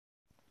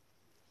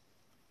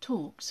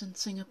Talks in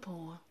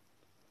Singapore.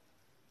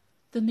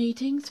 The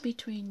meetings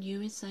between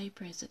USA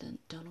President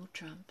Donald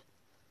Trump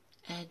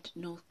and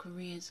North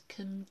Korea's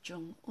Kim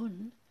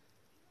Jong-un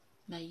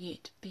may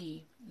yet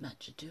be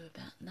much ado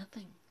about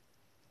nothing.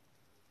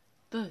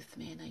 Both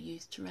men are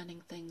used to running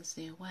things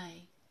their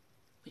way,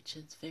 which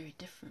is very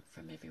different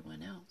from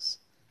everyone else.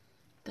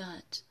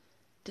 But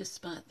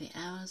despite the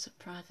hours of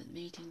private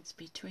meetings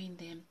between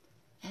them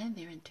and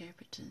their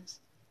interpreters,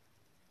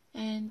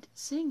 and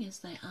seeing as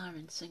they are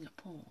in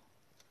Singapore,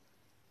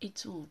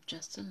 it's all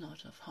just a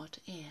lot of hot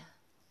air.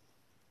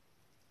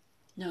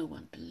 No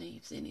one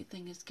believes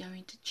anything is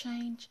going to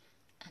change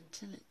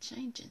until it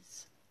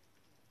changes.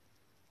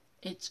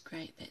 It's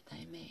great that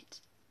they met,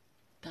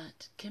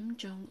 but Kim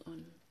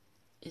Jong-un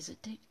is a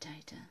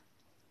dictator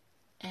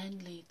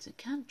and leads a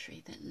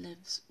country that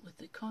lives with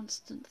the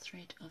constant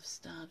threat of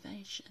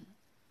starvation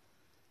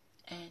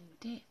and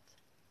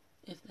death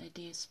if they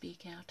dare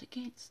speak out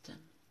against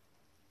him.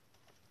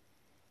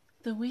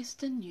 The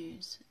Western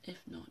news,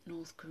 if not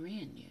North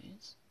Korean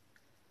news,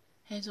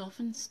 has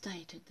often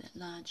stated that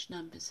large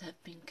numbers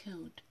have been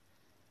killed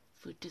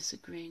for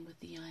disagreeing with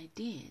the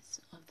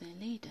ideas of their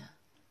leader.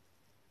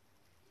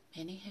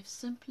 Many have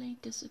simply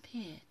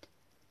disappeared.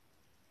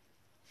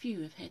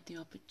 Few have had the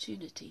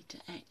opportunity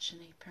to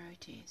actually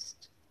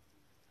protest.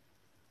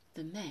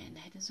 The man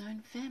had his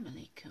own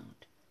family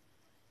killed.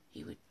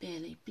 He would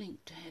barely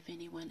blink to have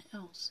anyone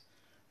else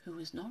who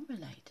was not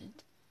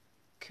related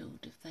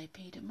killed if they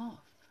paid him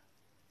off.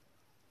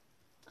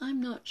 I'm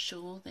not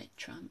sure that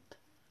Trump,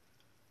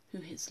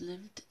 who has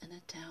lived in a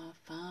tower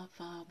far,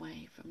 far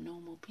away from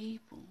normal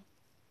people,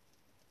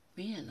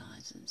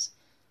 realizes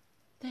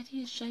that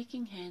he is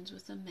shaking hands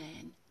with a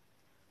man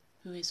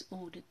who has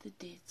ordered the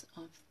deaths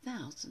of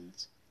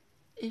thousands,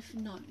 if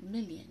not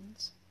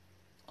millions,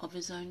 of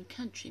his own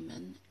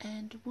countrymen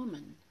and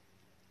women.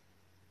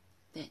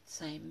 That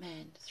same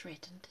man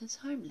threatened his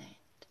homeland.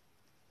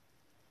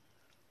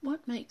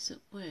 What makes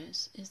it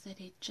worse is that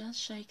he'd just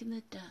shaken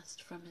the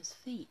dust from his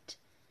feet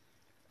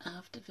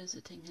after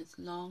visiting his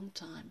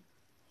long-time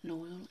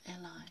loyal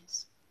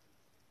allies.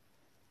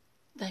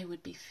 They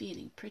would be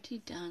feeling pretty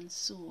darn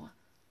sore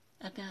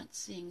about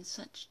seeing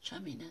such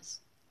chumminess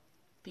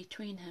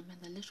between him and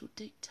the little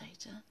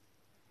dictator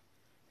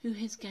who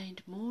has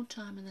gained more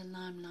time in the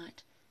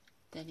limelight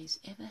than he's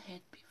ever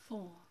had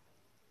before.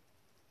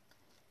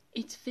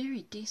 It's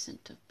very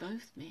decent of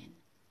both men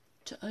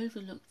to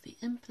overlook the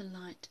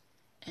impolite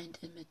and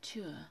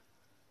immature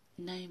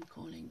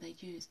name-calling they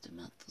used a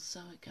month or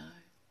so ago.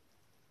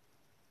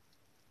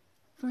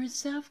 For a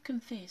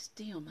self-confessed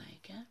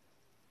deal-maker,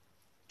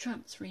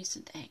 Trump's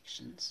recent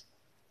actions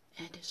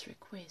and his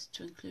request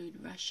to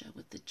include Russia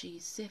with the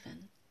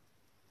G7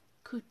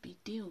 could be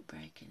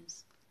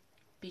deal-breakers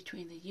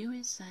between the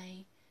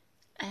USA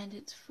and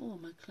its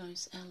former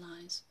close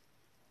allies,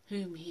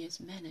 whom he has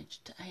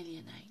managed to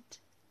alienate.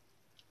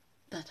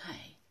 But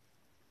hey,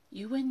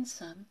 you win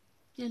some,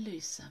 you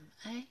lose some,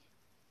 eh?